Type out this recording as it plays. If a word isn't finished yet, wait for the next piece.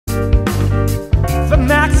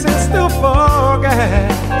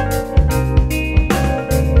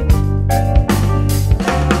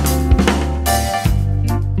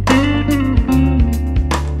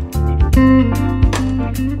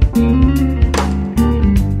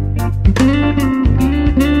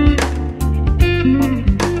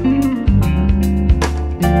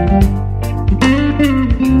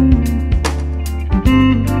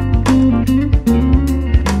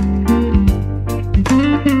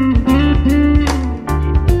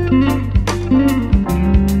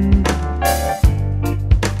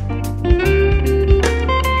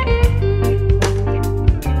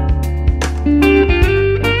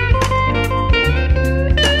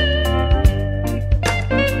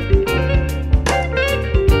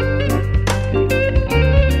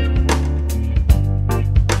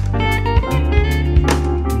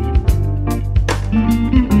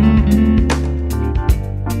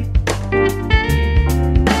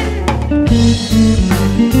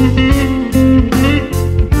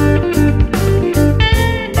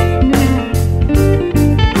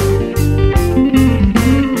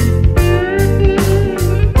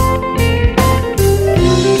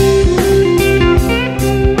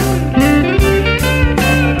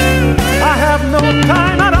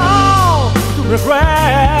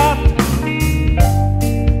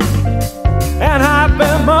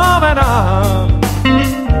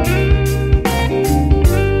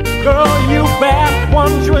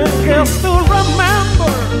one drink is to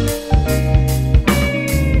remember.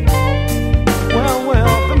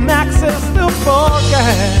 Well, the next is to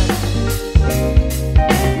forget.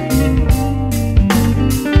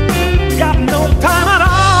 Got no time at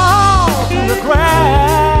all to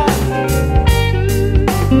regret.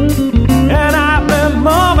 And I've been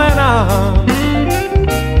moving on.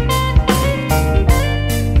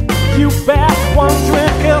 You bet one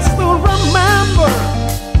drink is to remember.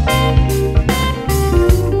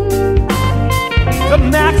 The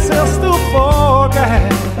next is to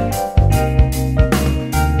forget.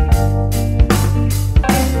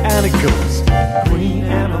 And it goes green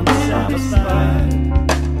and unsatisfied,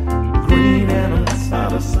 green and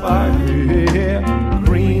unsatisfied, yeah.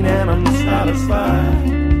 Green and unsatisfied,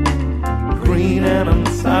 green and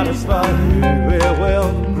unsatisfied,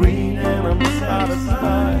 well, green and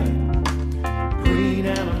unsatisfied, green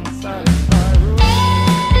and unsatisfied.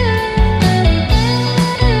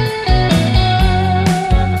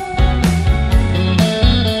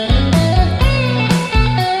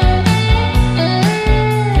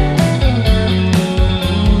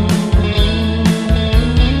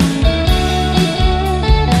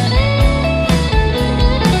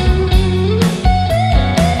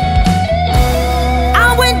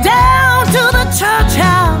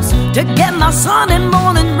 To get my Sunday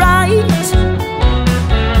morning right,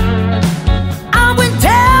 I went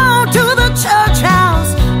down to the church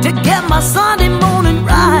house to get my Sunday morning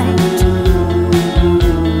right.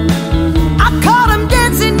 I caught him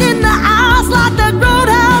dancing in the house like that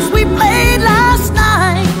roadhouse we played last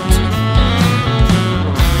night.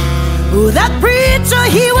 Oh, that preacher,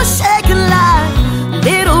 he was shaking like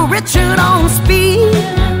Little Richard on speed.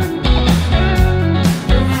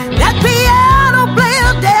 That piano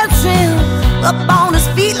player dancing up on his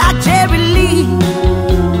feet like Jerry Lee.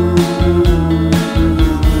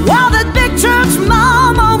 While that big church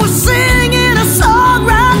mama was singing a song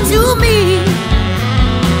right to me.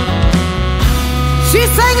 She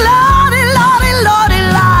sang Lordy, Lordy, Lordy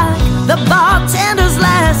like the bartender's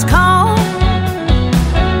last call.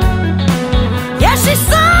 Yeah, she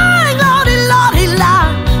sang Lordy, Lordy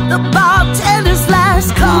like the bartender's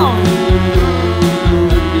last call.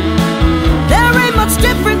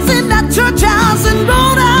 Difference in that church house and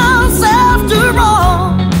roadhouse after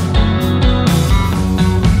all.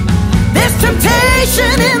 There's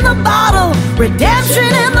temptation in the bottle, redemption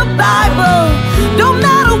in the Bible. No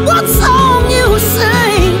matter what song you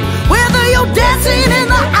sing, whether you're dancing in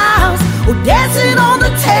the aisles or dancing on the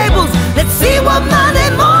tables, let's see what Monday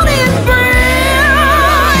morning brings.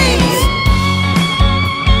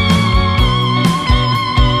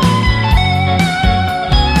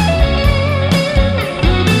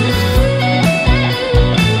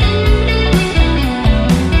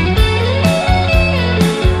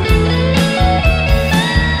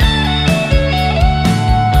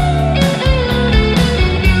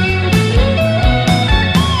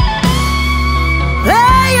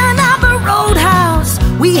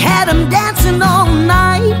 We had them dancing all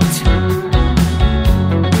night.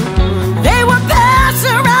 They were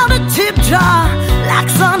passing around a tip jar like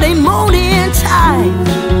Sunday morning tide.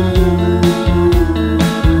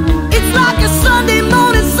 It's like a Sunday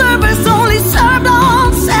morning service only served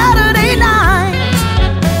on Saturday night.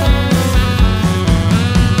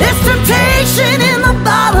 There's temptation in the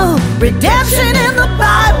bottle, redemption in the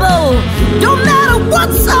Bible. Don't matter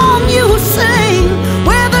what song you sing,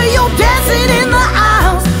 whether you're dancing in the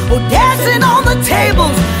aisles or dancing on the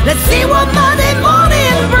tables, let's see what Monday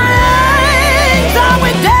morning brings. I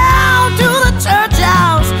went down to the church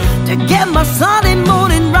house to get my Sunday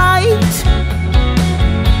morning right.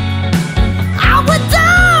 I went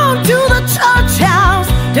down to the church house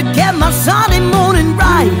to get my Sunday morning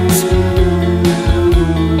right.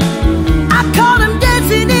 I caught him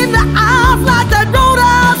dancing in the aisles like that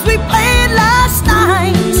roadhouse we played last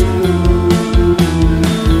night.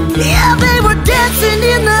 Yeah, they were dancing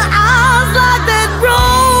in the aisles like that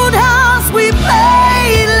roadhouse we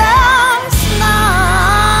played last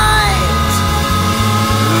night.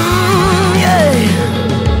 Yeah.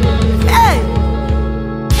 Hey.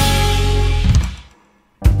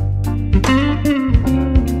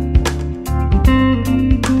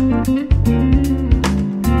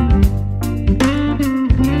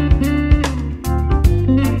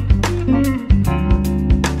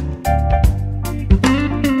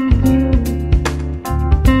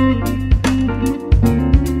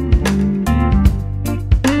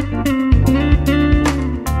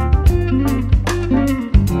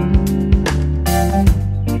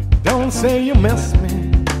 Say you miss me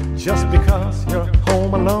just because you're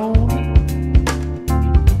home alone.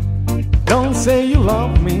 Don't say you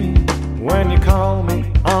love me When you call me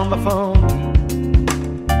on the phone,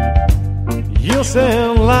 you say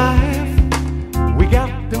in life we got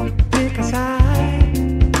to pick a side.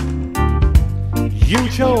 You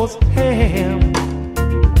chose him,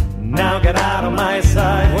 now get out of my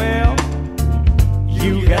sight. Well,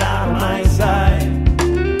 you get out of my sight.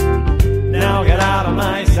 Now get out of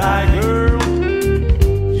my sight, girl.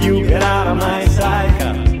 You get out of my sight.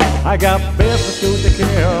 I got business to take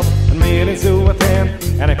care of and meetings to attend,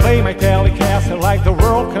 and I play my Telecaster like the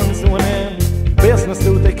world comes to an end. Business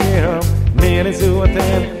to take care of, meetings to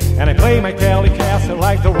attend, and I play my Telecaster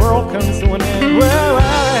like the world comes to an end. Well,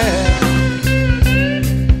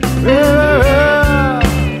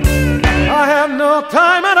 I have no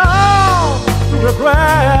time at all to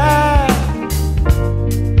regret,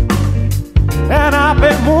 and I've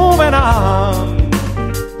been moving on.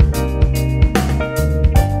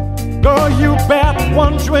 Girl, you bet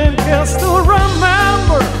one drink is to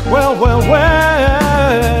remember. Well,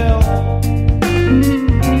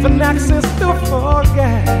 the next is to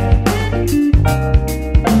forget.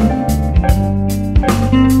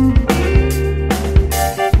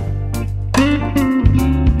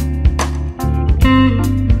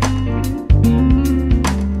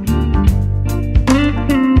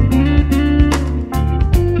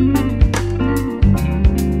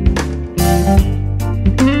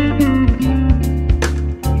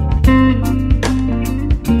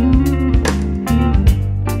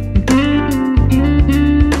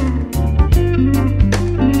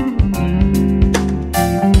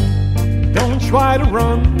 Try to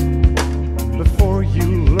run before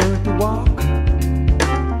you learn to walk.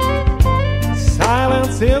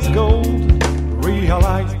 Silence is gold,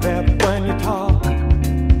 realize that when you talk.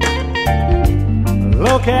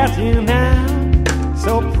 Look at you now,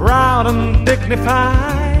 so proud and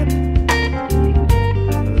dignified.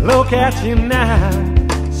 Look at you now,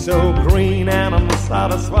 so green and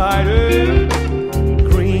unsatisfied.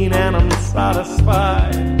 Green and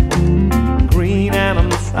unsatisfied. Green and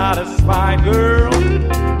unsatisfied, girl.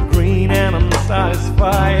 Green and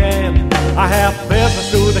unsatisfied. And I have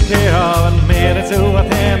business to take care of and minutes to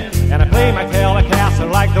attend, and I play my Telecaster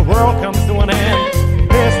like the world comes to an end.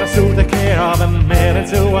 Business to take care of and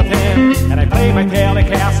minutes to attend, and I play my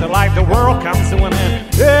Telecaster like the world comes to an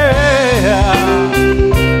end. Yeah.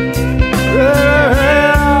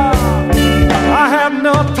 I have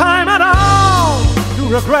no time at all to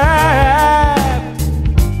regret,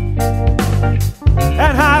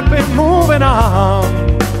 and I've been moving on.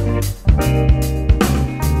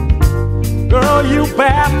 Girl, you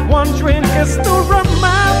bet one drink is to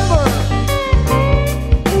remember.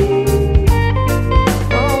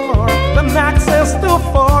 Oh Lord, the next is to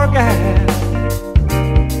forget.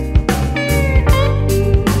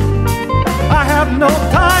 I have no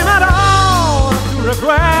time at all to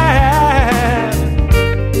regret,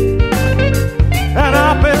 and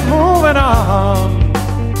I've been moving on.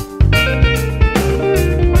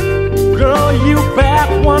 Girl, you bet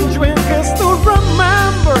one drink is to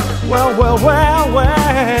remember. Well,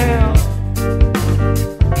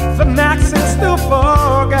 the next is to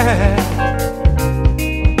forget.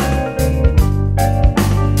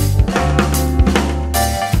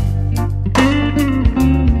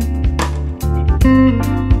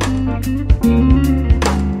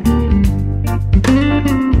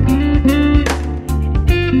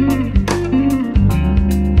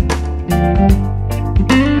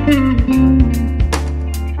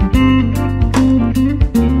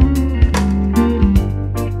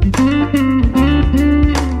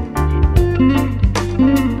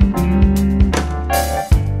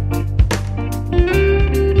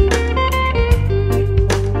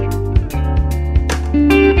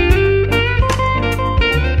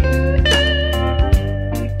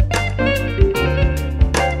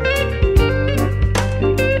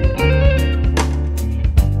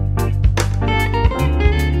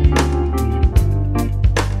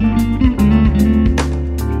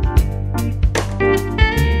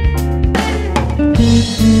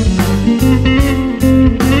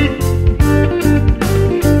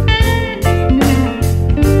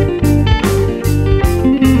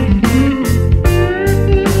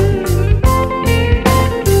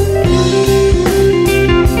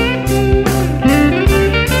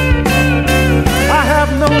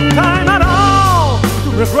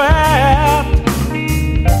 Regret,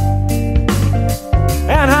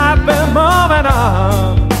 and I've been moving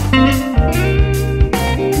on.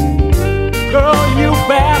 Girl, you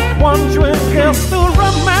bet one drink is to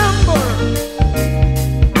remember.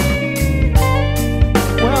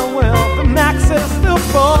 Well, the next is to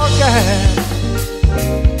forget.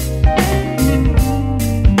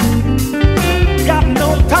 Got no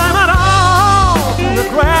time at all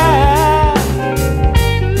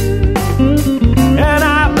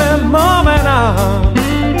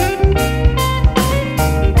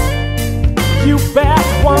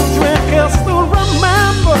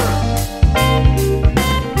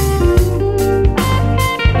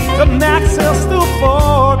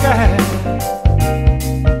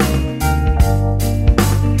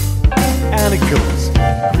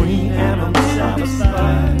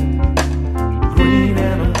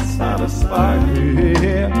satisfied.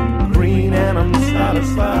 Yeah, green and I'm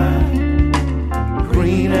satisfied.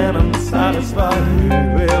 Green and I'm satisfied.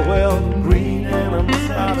 Yeah, well, green and I'm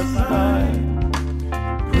satisfied.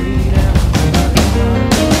 Green and I'm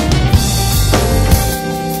satisfied.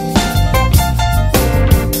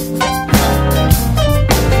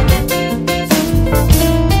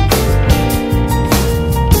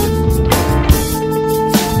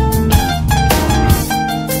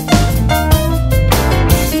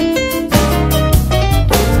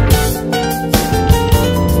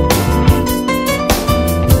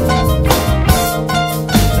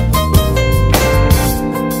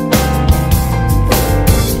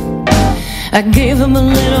 I gave him a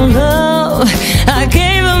little love, I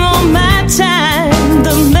gave him all my time.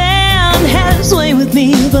 The man had his way with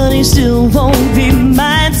me, but he still won't be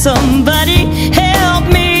mine. Somebody help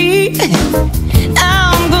me,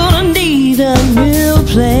 I'm gonna need a new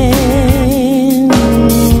plan.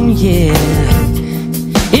 Yeah,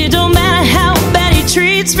 it don't matter how bad he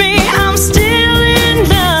treats me, I'm still in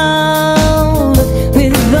love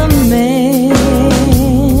with the man.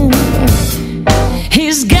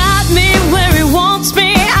 He's got me where he wants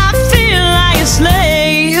me, I feel like a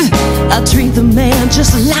slave. I treat the man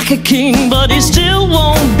just like a king, but he still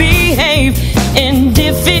won't behave. And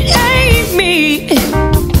if it ain't me,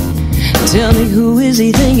 tell me who is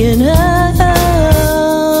he thinking of?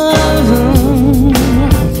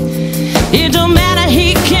 It don't matter,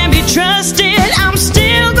 he can't be trusted, I'm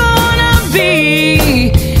still gonna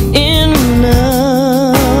be in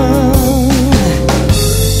love.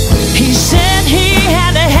 He said he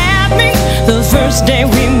had to have me the first day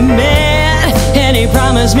we met, and he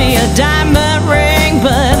promised me a diamond ring,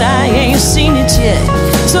 but I ain't seen it yet.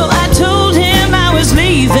 So I told him I was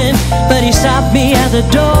leaving, but he stopped me at the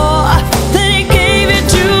door. Then he gave it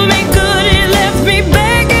to me good, he left me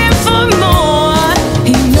begging for more.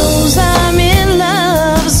 He knows I'm in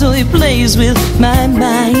love, so he plays with my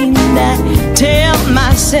mind. I tell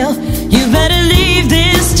myself, you better leave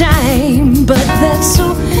this time, but that's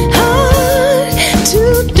so